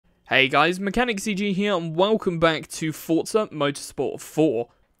Hey guys, Mechanic CG here and welcome back to Forza Motorsport 4.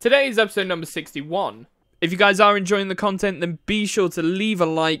 Today is episode number 61. If you guys are enjoying the content, then be sure to leave a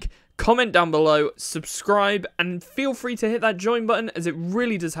like, comment down below, subscribe, and feel free to hit that join button as it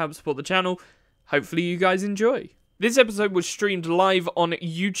really does help support the channel. Hopefully you guys enjoy. This episode was streamed live on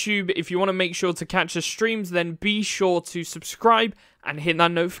YouTube. If you want to make sure to catch the streams, then be sure to subscribe and hit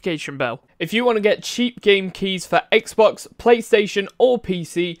that notification bell. If you want to get cheap game keys for Xbox, PlayStation, or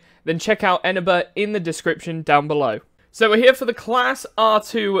PC, then check out Eneba in the description down below. So we're here for the Class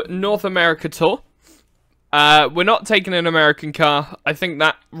R2 North America Tour. We're not taking an American car. I think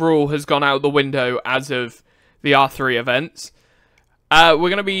that rule has gone out the window as of the R3 events. We're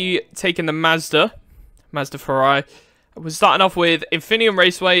going to be taking the Mazda Ferrari. We're starting off with Infineon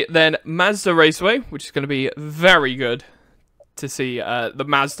Raceway, then Mazda Raceway, which is going to be very good to see the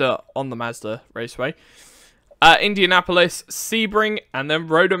Mazda on the Mazda Raceway. Indianapolis, Sebring, and then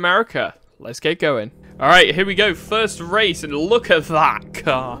Road America. Let's get going. Alright, here we go. First race, and look at that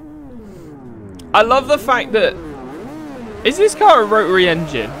car. I love the fact that... Is this car a rotary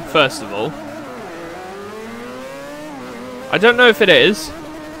engine, first of all? I don't know if it is.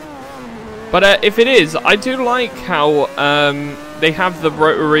 But if it is, I do like how they have the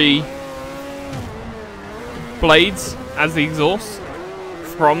rotary blades as the exhaust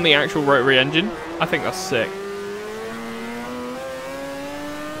from the actual rotary engine. I think that's sick.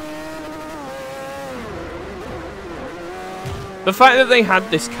 The fact that they had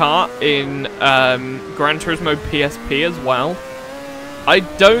this car in Gran Turismo PSP as well, I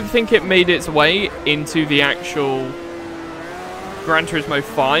don't think it made its way into the actual Gran Turismo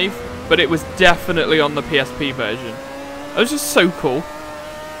 5, but it was definitely on the PSP version. It was just so cool.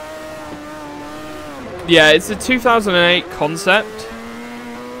 Yeah, it's a 2008 concept,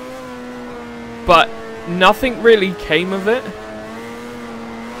 but nothing really came of it.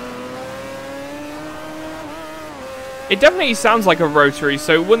 It definitely sounds like a rotary,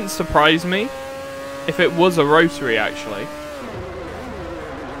 so it wouldn't surprise me if it was a rotary, actually.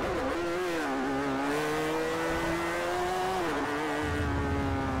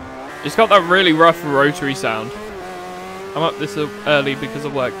 It's got that really rough rotary sound. I'm up this early because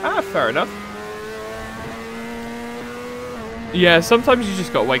of work. Ah, fair enough. Yeah, sometimes you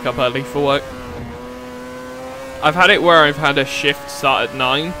just gotta wake up early for work. I've had it where I've had a shift start at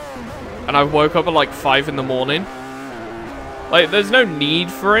 9, and I woke up at like 5 in the morning. Like, there's no need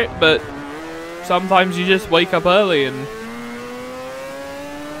for it, but sometimes you just wake up early and...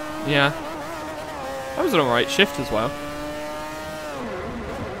 Yeah. That was an alright shift as well.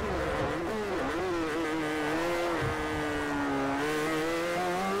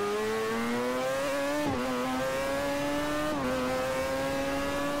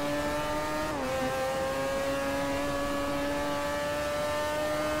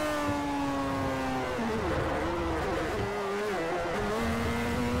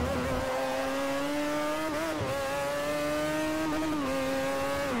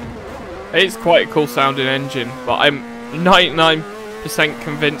 It's quite a cool sounding engine, but I'm 99%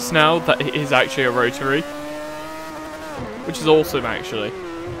 convinced now that it is actually a rotary. Which is awesome, actually.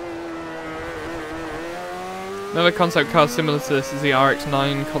 Another concept car similar to this is the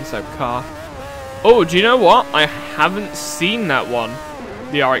RX-9 concept car. Oh, do you know what? I haven't seen that one.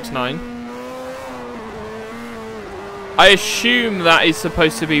 The RX-9. I assume that is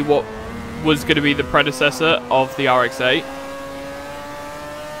supposed to be what was going to be the predecessor of the RX-8.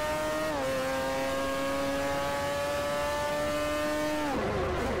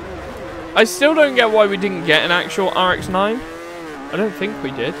 I still don't get why we didn't get an actual RX-9. I don't think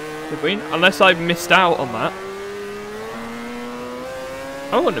we did we? Unless I missed out on that.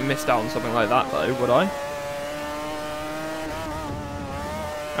 I wouldn't have missed out on something like that though, would I?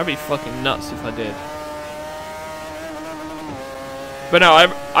 That'd be fucking nuts if I did. But no,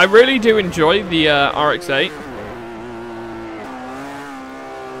 I really do enjoy the RX-8.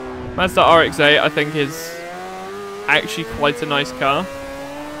 Mazda RX-8 I think is actually quite a nice car.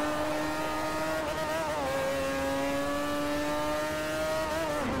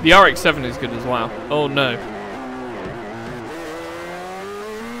 The RX-7 is good as well. Oh no.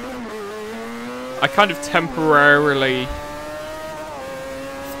 I kind of temporarily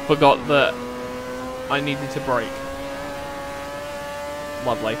forgot that I needed to brake.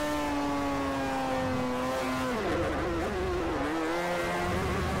 Lovely.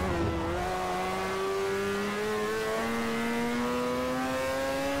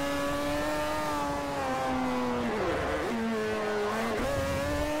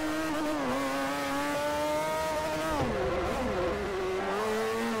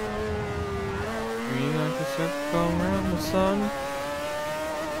 Go around the sun.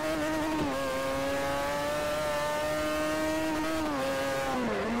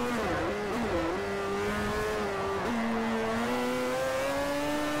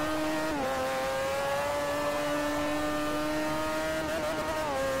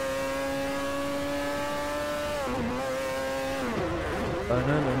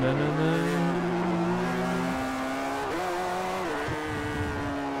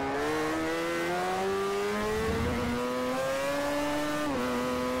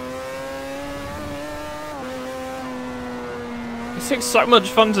 This thing's so much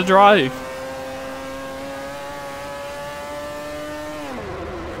fun to drive.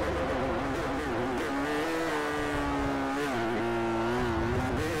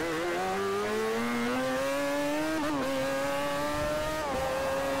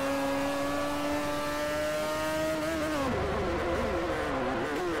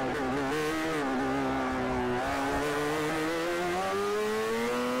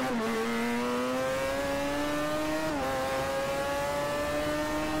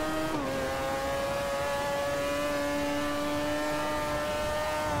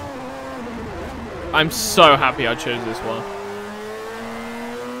 I'm so happy I chose this one.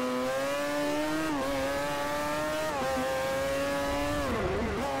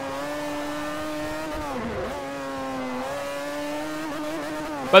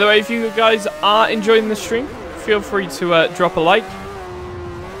 By the way, if you guys are enjoying the stream, feel free to drop a like,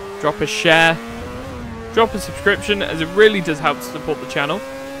 drop a share, drop a subscription, as it really does help to support the channel.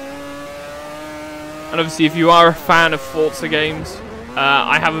 And obviously, if you are a fan of Forza games,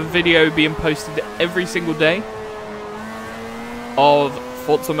 I have a video being posted every single day of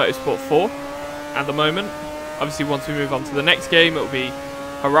Forza Motorsport 4 at the moment. Obviously, once we move on to the next game, it will be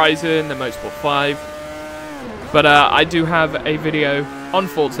Horizon, then Motorsport 5. But I do have a video on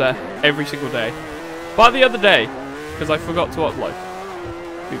Forza every single day. But the other day, because I forgot to upload.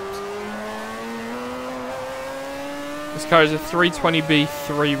 Oops. This car is a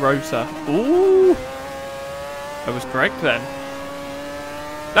 320B3 rotor. Ooh! I was correct then.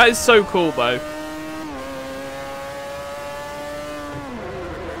 That is so cool, though.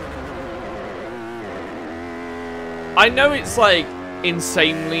 I know it's, like,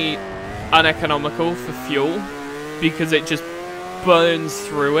 insanely uneconomical for fuel because it just burns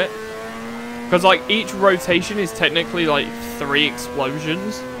through it. Because, like, each rotation is technically, like, 3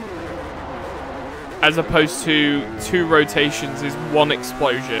 explosions. As opposed to 2 rotations is 1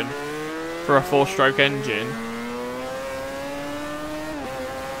 explosion for a 4-stroke engine.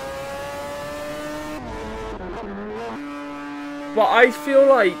 But I feel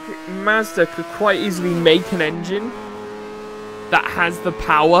like Mazda could quite easily make an engine that has the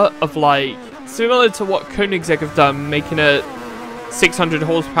power of, like, similar to what Koenigsegg have done, making a 600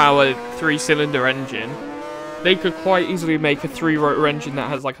 horsepower 3-cylinder engine. They could quite easily make a 3-rotor engine that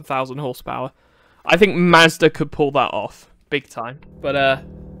has like 1,000 horsepower. I think Mazda could pull that off big time. But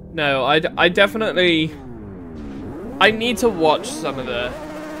no, I definitely, I need to watch some of the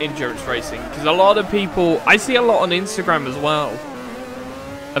endurance racing, because a lot of people, I see a lot on Instagram as well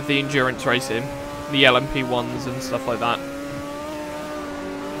of the endurance racing, the LMP ones and stuff like that.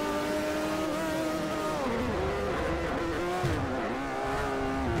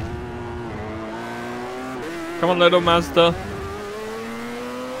 Come on, little Mazda.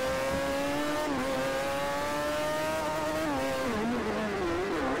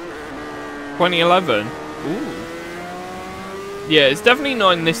 (2011). Ooh. Yeah, it's definitely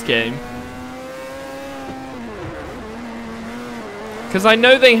not in this game. Because I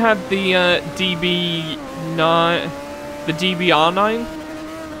know they had the DB9, the DBR9,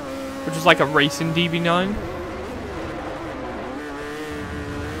 which is like a racing DB9.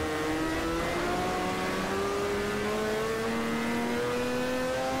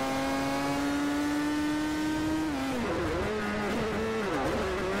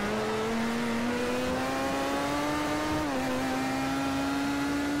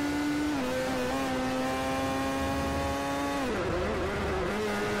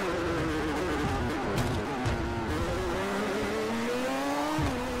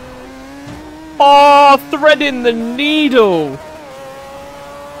 Oh, threading the needle!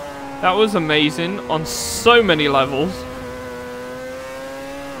 That was amazing on so many levels.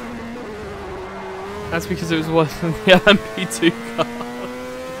 That's because it was worse than the LMP2 car.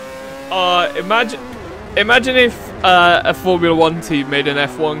 Imagine if a Formula 1 team made an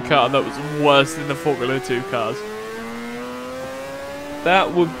F1 car that was worse than the Formula 2 cars.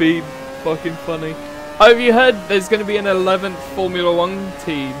 That would be fucking funny. Oh, have you heard there's going to be an 11th Formula 1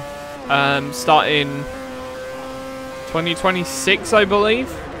 team? Starting 2026, I believe.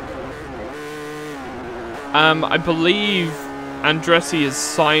 I believe Andretti has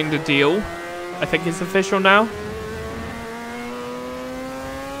signed a deal. I think it's official now.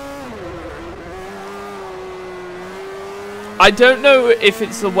 I don't know if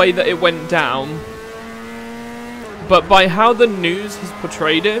it's the way that it went down, but by how the news has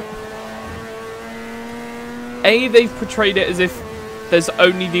portrayed it, A, they've portrayed it as if there's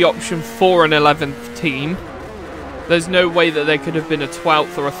only the option for an 11th team. There's no way that there could have been a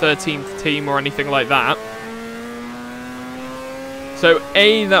 12th or a 13th team or anything like that. So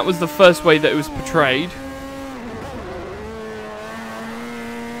A, that was the first way that it was portrayed.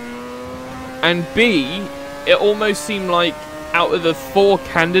 And B, it almost seemed like out of the 4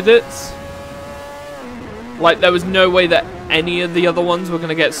 candidates, like there was no way that any of the other ones were going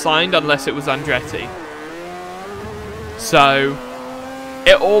to get signed unless it was Andretti. So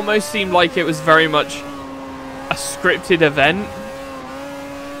it almost seemed like it was very much a scripted event.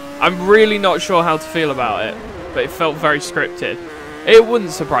 I'm really not sure how to feel about it, but it felt very scripted. It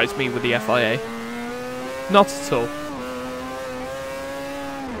wouldn't surprise me with the FIA. Not at all.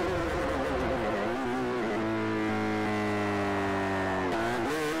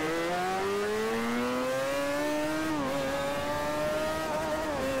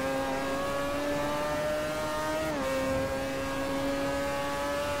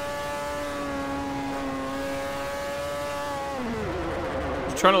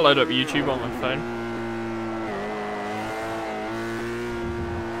 Trying to load up YouTube on my phone.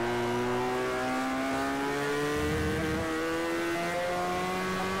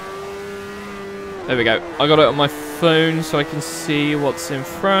 There we go. I got it on my phone so I can see what's in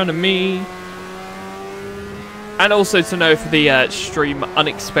front of me. And also to know if the stream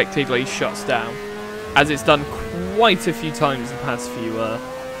unexpectedly shuts down, as it's done quite a few times in the past few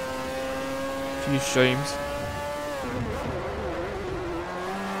streams.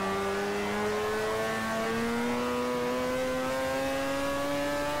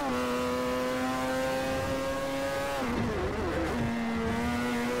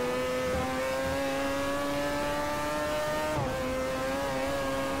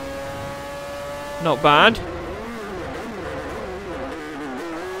 Not bad.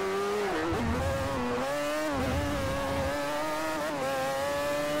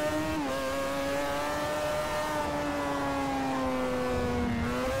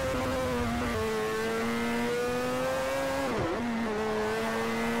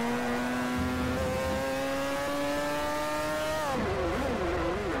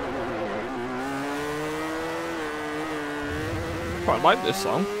 Quite like this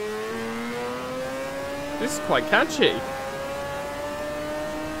song. This is quite catchy.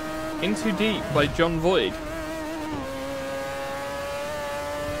 In Too Deep by John Void.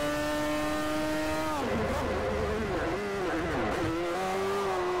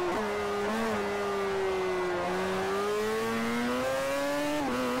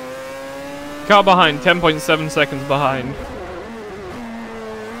 Car behind, 10.7 seconds behind.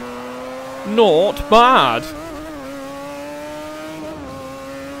 Not bad.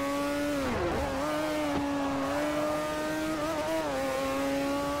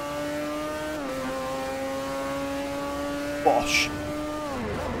 Bosh.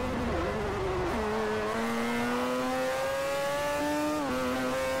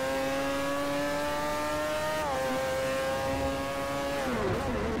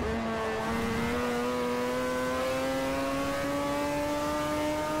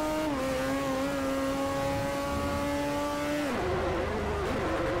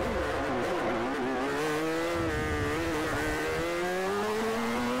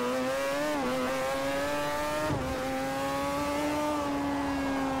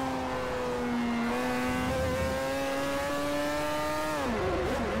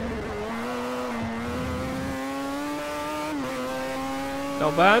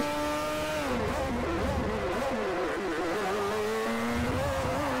 Not bad.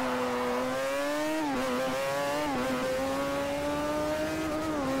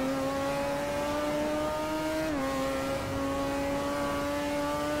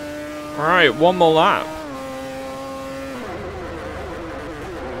 All right, one more lap.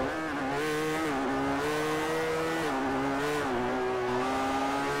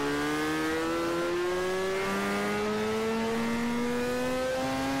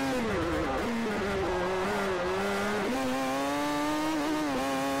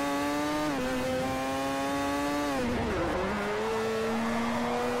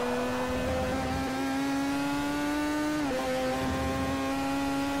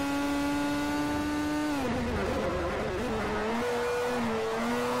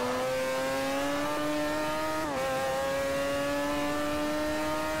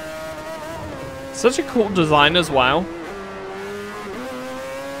 Such a cool design as well.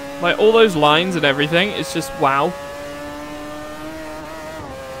 Like all those lines and everything, it's just wow.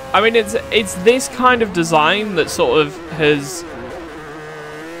 I mean, it's this kind of design that sort of has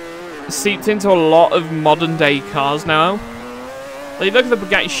seeped into a lot of modern day cars now. Like, look at the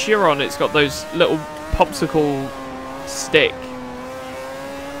Bugatti Chiron, it's got those little popsicle stick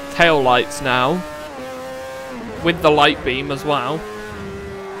tail lights now, with the light beam as well.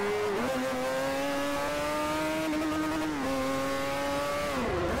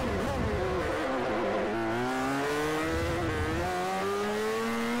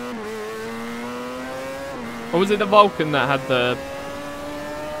 Or was it the Vulcan that had the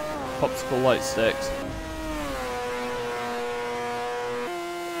popsicle light sticks?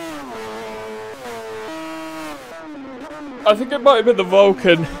 I think it might have been the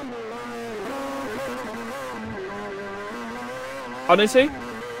Vulcan. Honestly,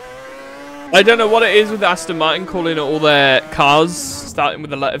 I don't know what it is with Aston Martin calling all their cars starting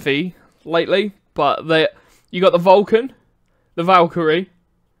with the letter V lately, but you got the Vulcan, the Valkyrie,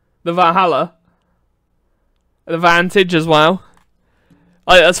 the Valhalla, the Vantage as well.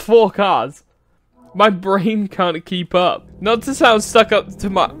 Like, that's 4 cars. My brain can't keep up. Not to sound stuck up to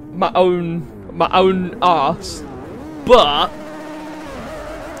my own arse, but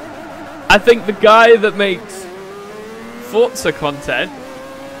I think the guy that makes Forza content,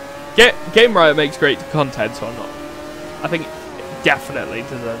 Game Riot makes great content, so I'm not. I think it definitely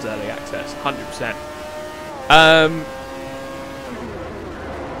deserves early access, 100%.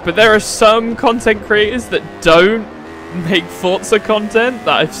 But there are some content creators that don't make Forza content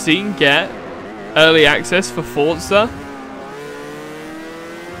that I've seen get early access for Forza.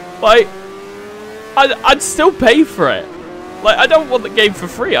 Like, I'd still pay for it. Like, I don't want the game for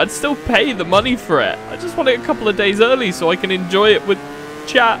free. I'd still pay the money for it. I just want it a couple of days early so I can enjoy it with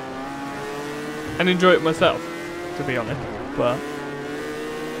chat and enjoy it myself, to be honest. But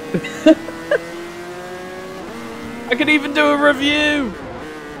I could even do a review.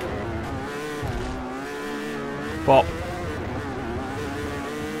 Bop.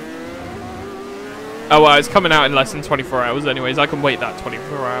 Oh well, it's coming out in less than 24 hours anyways. I can wait that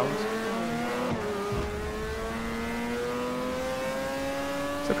 24 hours.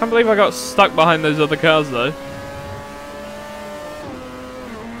 So I can't believe I got stuck behind those other cars though.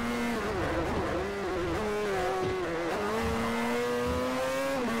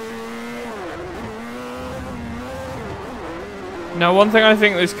 Now, one thing I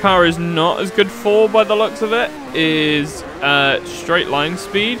think this car is not as good for, by the looks of it, is straight line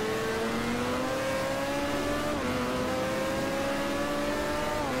speed.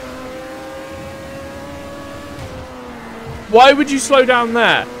 Why would you slow down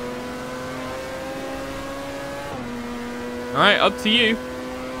there? Alright, up to you.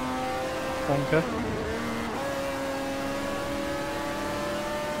 Wonka.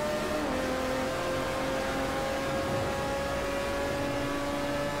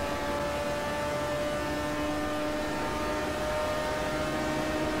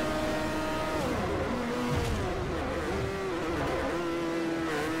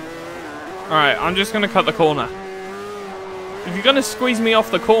 Alright, I'm just going to cut the corner. If you're going to squeeze me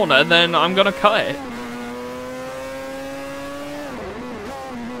off the corner, then I'm going to cut it.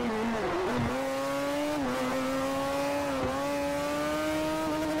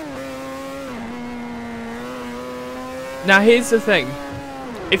 Now, here's the thing.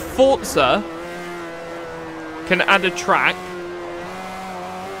 If Forza can add a track,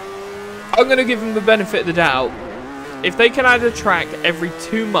 I'm going to give them the benefit of the doubt. If they can add a track every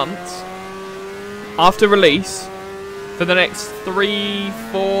 2 months after release for the next 3,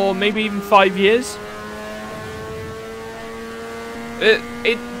 4, maybe even 5 years.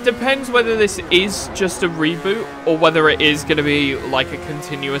 It depends whether this is just a reboot or whether it is going to be like a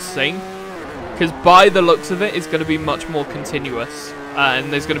continuous thing. Because by the looks of it, it's going to be much more continuous.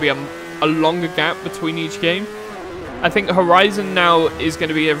 And there's going to be a longer gap between each game. I think Horizon now is going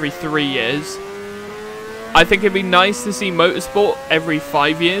to be every 3 years. I think it'd be nice to see Motorsport every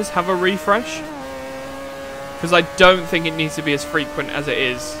 5 years have a refresh. Because I don't think it needs to be as frequent as it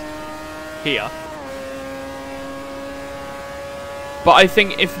is here. But I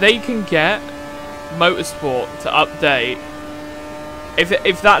think if they can get Motorsport to update,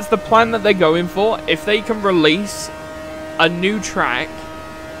 if that's the plan that they're going for, if they can release a new track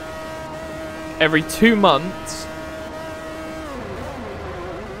every 2 months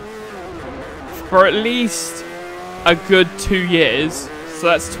for at least a good 2 years, so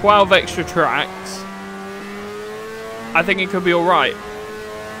that's 12 extra tracks, I think it could be alright.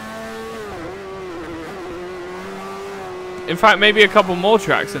 In fact, maybe a couple more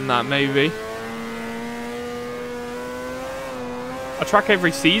tracks than that, maybe. A track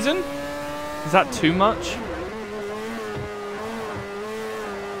every season? Is that too much?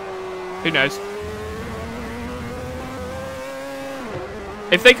 Who knows?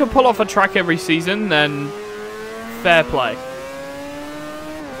 If they could pull off a track every season, then fair play.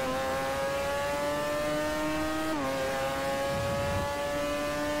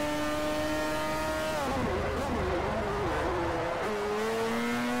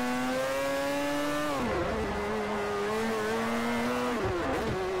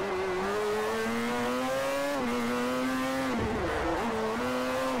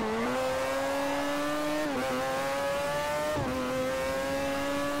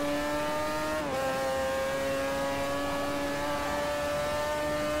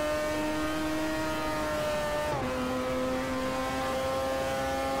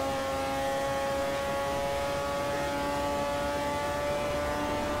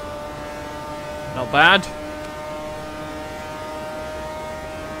 Not bad.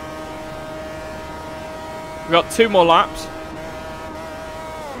 We've got 2 more laps.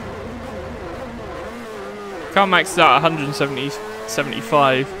 Car max is at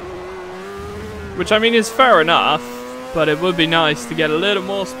 175, which I mean is fair enough, but it would be nice to get a little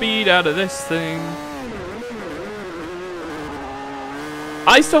more speed out of this thing.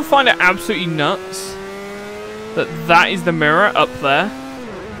 I still find it absolutely nuts that that is the mirror up there.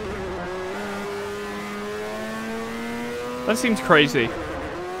 That seems crazy.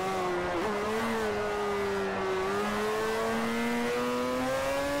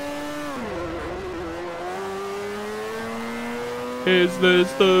 Is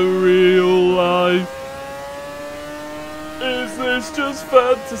this the real life? Is this just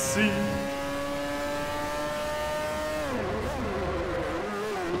fantasy?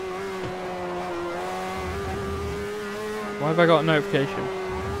 Why have I got a notification?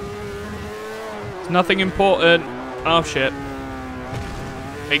 It's nothing important. Oh shit.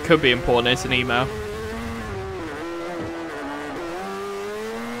 It could be important, it's an email.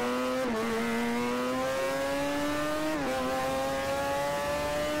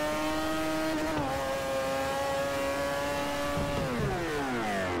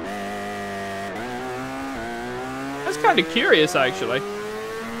 That's kind of curious, actually.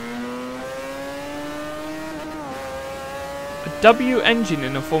 A W engine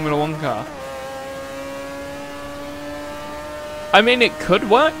in a Formula 1 car. I mean, it could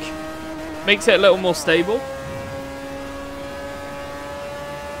work. Makes it a little more stable.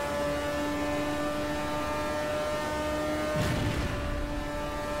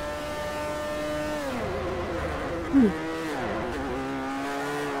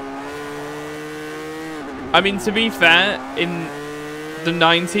 I mean, to be fair, in the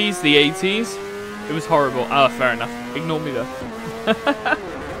 90s, the 80s, it was horrible. Ah, fair enough. Ignore me though.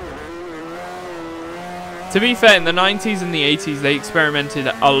 To be fair, in the 90s and the 80s, they experimented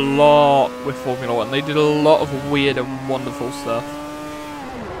a lot with Formula 1. They did a lot of weird and wonderful stuff.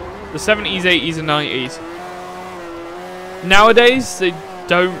 The 70s, 80s, and 90s. Nowadays, they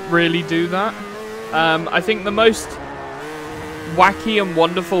don't really do that. I think the most wacky and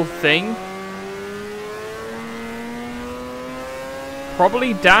wonderful thing,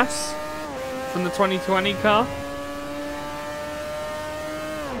 probably Das from the 2020 car.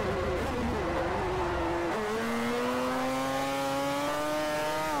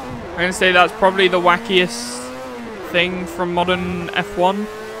 I'm going to say that's probably the wackiest thing from modern F1.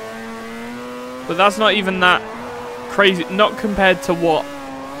 But that's not even that crazy. Not compared to what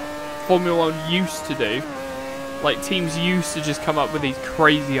Formula 1 used to do. Like, teams used to just come up with these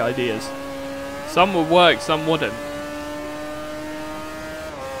crazy ideas. Some would work, some wouldn't.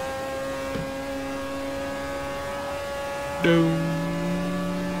 Dum,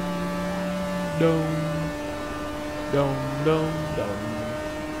 dum, dum, dum, dum.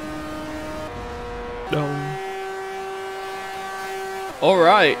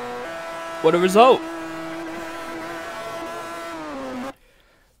 Alright, what a result.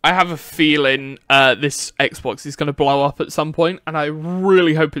 I have a feeling this Xbox is going to blow up at some point, and I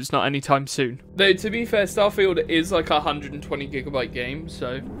really hope it's not anytime soon. Though, to be fair, Starfield is like a 120GB game,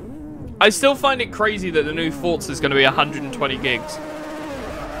 so I still find it crazy that the new Forza is going to be 120 gigs.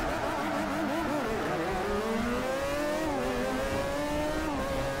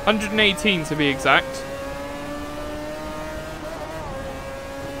 $118 to be exact.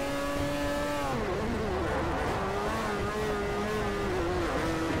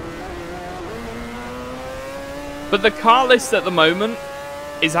 But the car list at the moment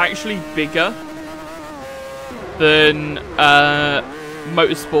is actually bigger than Gran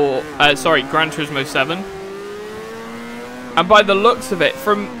Turismo 7. And by the looks of it,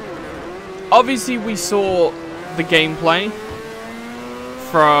 obviously we saw the gameplay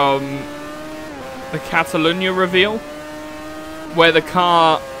from the Catalunya reveal, where the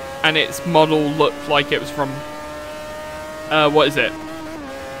car and its model looked like it was from, what is it?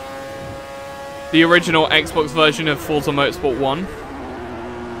 The original Xbox version of Forza Motorsport 1.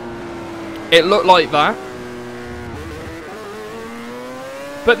 It looked like that.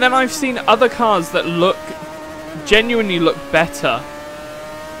 But then I've seen other cars that genuinely look better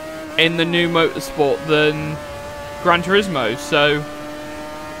in the new Motorsport than Gran Turismo, so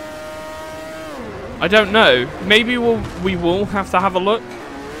I don't know. Maybe we will have to have a look.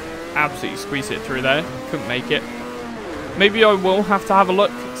 Absolutely squeeze it through there. Couldn't make it. Maybe I will have to have a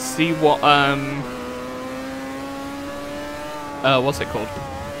look. See what, what's it called?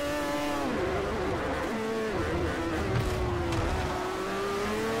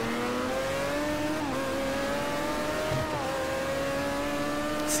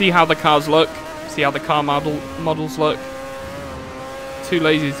 See how the cars look. See how the car models look. Too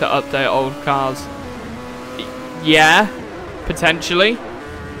lazy to update old cars. Yeah, potentially.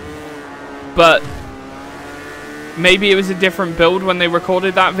 But maybe it was a different build when they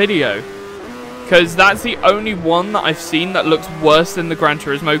recorded that video. Because that's the only one that I've seen that looks worse than the Gran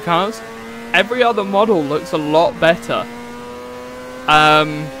Turismo cars. Every other model looks a lot better.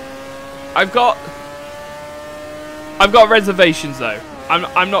 I've got reservations though.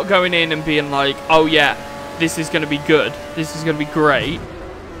 I'm not going in and being like, oh yeah, this is going to be good. This is going to be great.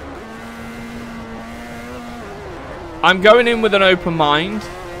 I'm going in with an open mind.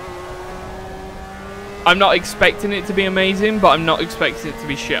 I'm not expecting it to be amazing, but I'm not expecting it to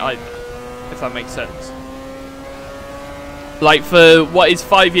be shit either. If that makes sense. Like, for what is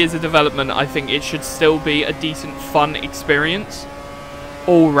 5 years of development, I think it should still be a decent, fun experience.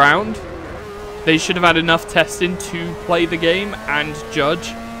 All round. They should have had enough testing to play the game and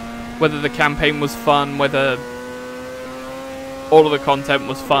judge whether the campaign was fun, whether all of the content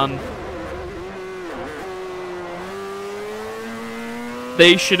was fun.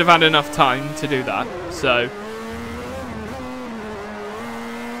 They should have had enough time to do that, so...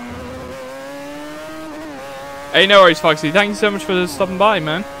 Hey, no worries, Foxy. Thank you so much for stopping by,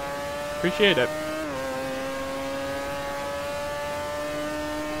 man. Appreciate it.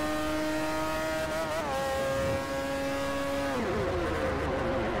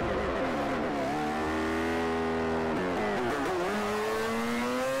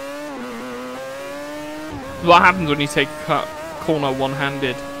 What happens when you take a corner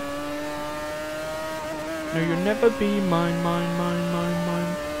one-handed? No, you'll never be mine, mine, mine, mine,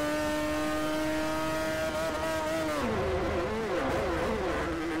 mine.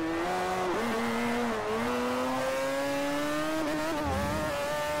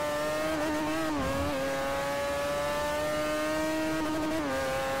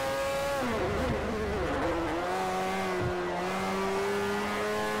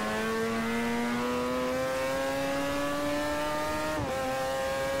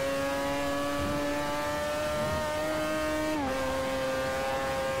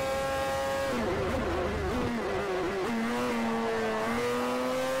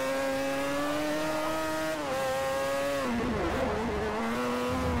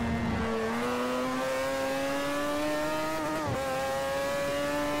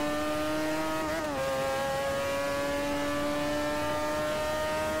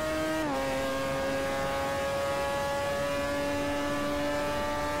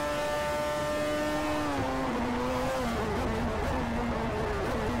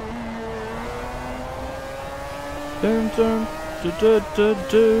 Dun, dun, du, du, du,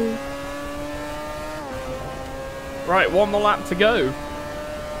 du. Right, one more lap to go.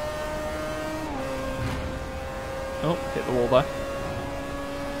 Oh, hit the wall there.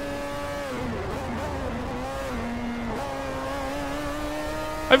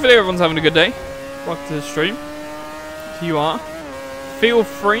 Hopefully everyone's having a good day. Welcome to the stream. If you are, feel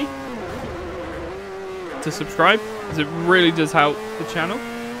free to subscribe, as it really does help the channel.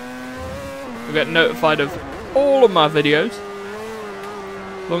 You'll get notified of all of my videos,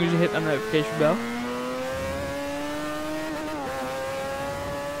 as long as you hit that notification bell.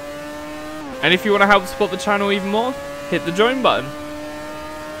 And if you want to help support the channel even more, hit the join button.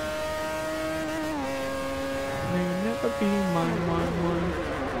 May you never be mine, mine, mine.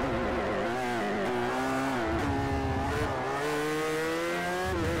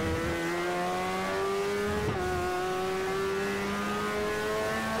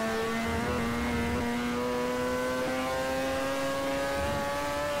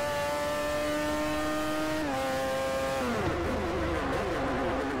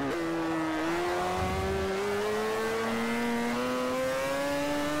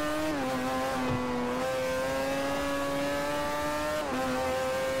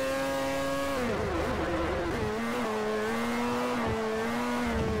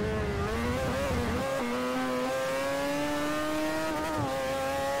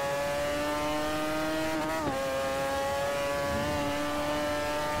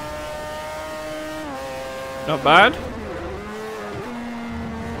 Not bad.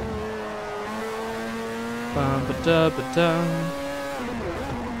 Ba-ba-da-ba-da.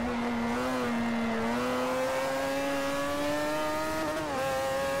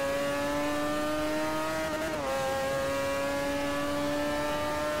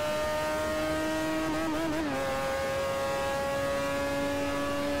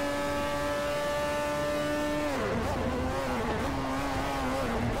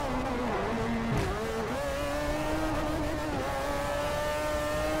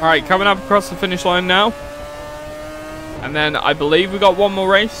 Alright, coming up across the finish line now. And then I believe we got one more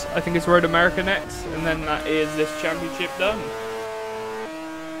race. I think it's Road America next. And then that is this championship done.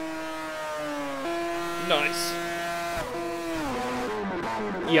 Nice.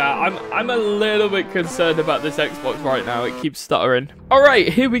 Yeah, I'm a little bit concerned about this Xbox right now. It keeps stuttering. Alright,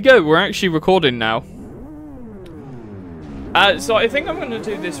 here we go. We're actually recording now. So I think I'm going to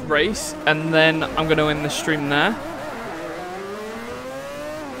do this race. And then I'm going to end the stream there.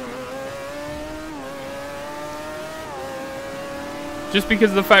 Just because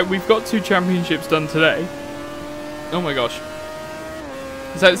of the fact we've got 2 championships done today. Oh my gosh.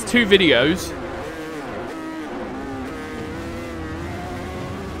 So it's 2 videos.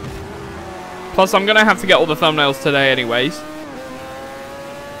 Plus I'm going to have to get all the thumbnails today anyways.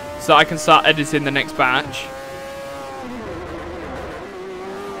 So I can start editing the next batch.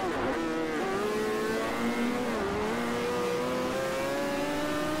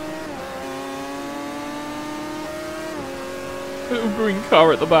 Little green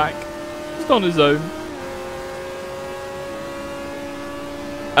car at the back. Just on his own.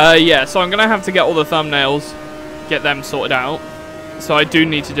 Yeah, so I'm going to have to get all the thumbnails. Get them sorted out. So I do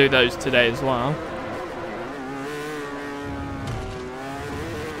need to do those today as well.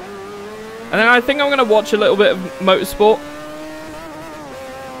 And then I think I'm going to watch a little bit of motorsport.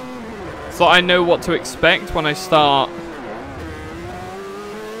 So I know what to expect when I start.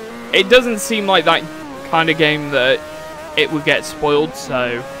 It doesn't seem like that kind of game that it would get spoiled,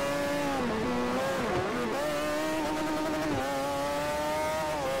 so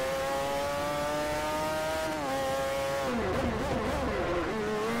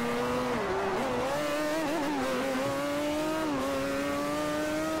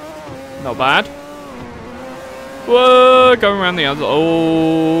not bad. Whoa, going around the other.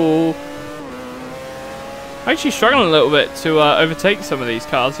 Oh, actually struggling a little bit to overtake some of these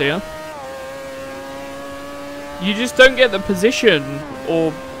cars here. You just don't get the position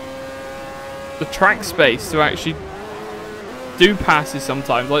or the track space to actually do passes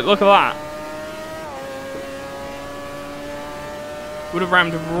sometimes. Like, look at that. Would have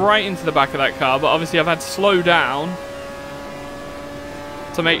rammed right into the back of that car, but obviously I've had to slow down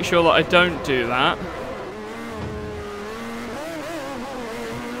to make sure that I don't do that.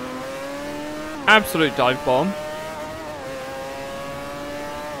 Absolute dive bomb.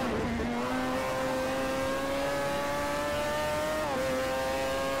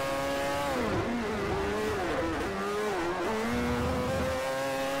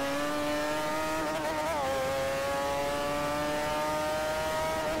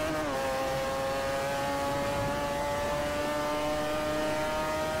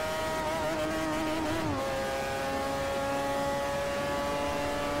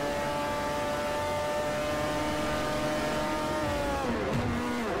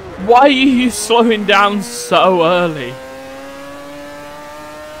 Why are you slowing down so early?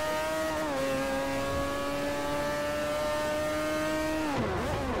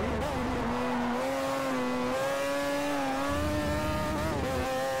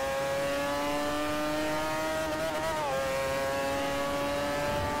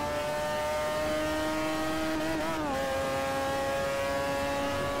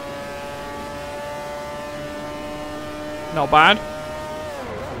 Not bad.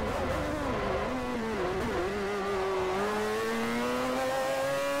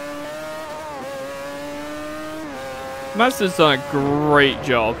 Mazda's done a great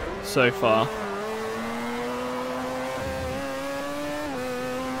job so far.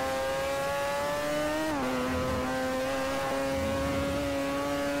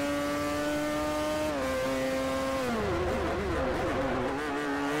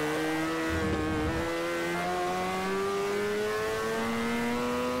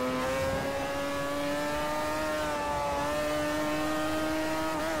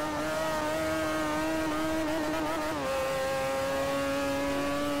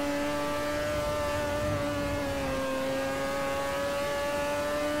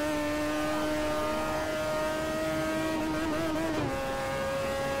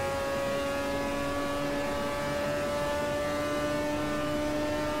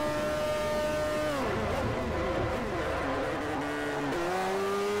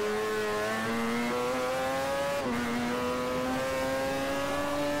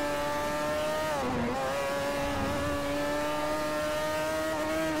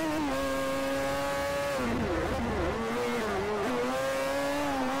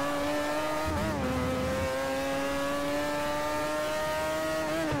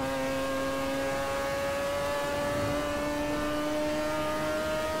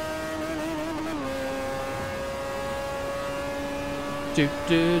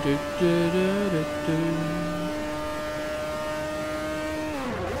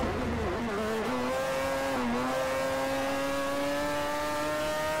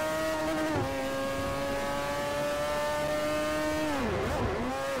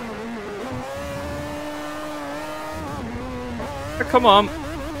 Come on.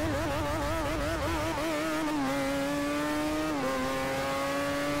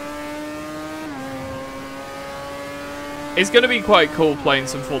 It's going to be quite cool playing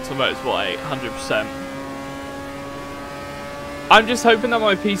some Forza Motorsport 8, 100%. I'm just hoping that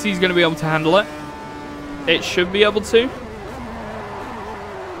my PC is going to be able to handle it. It should be able to.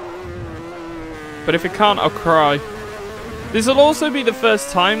 But if it can't, I'll cry. This will also be the first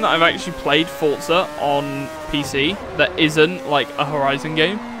time that I've actually played Forza on PC that isn't like a Horizon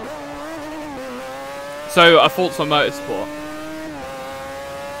game. So, a Forza Motorsport.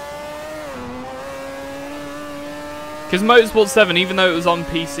 Because Motorsport 7, even though it was on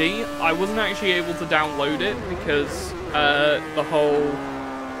PC, I wasn't actually able to download it because the whole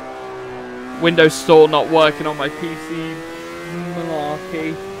Windows Store not working on my PC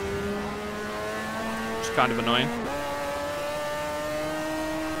malarkey. Which is kind of annoying.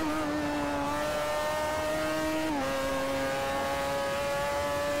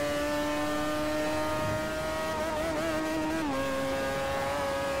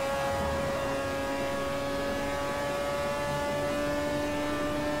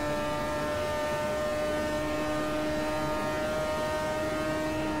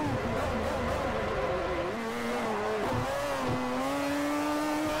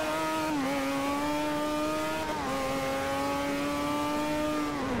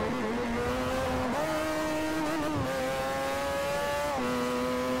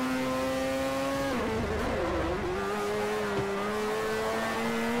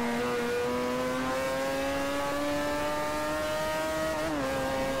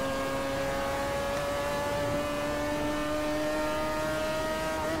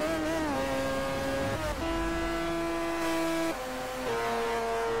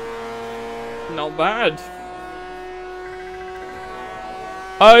 Not bad.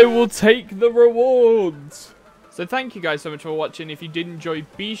 I will take the rewards. So thank you guys so much for watching. If you did enjoy,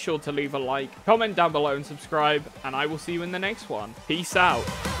 be sure to leave a like, comment down below and subscribe. And I will see you in the next one. Peace out.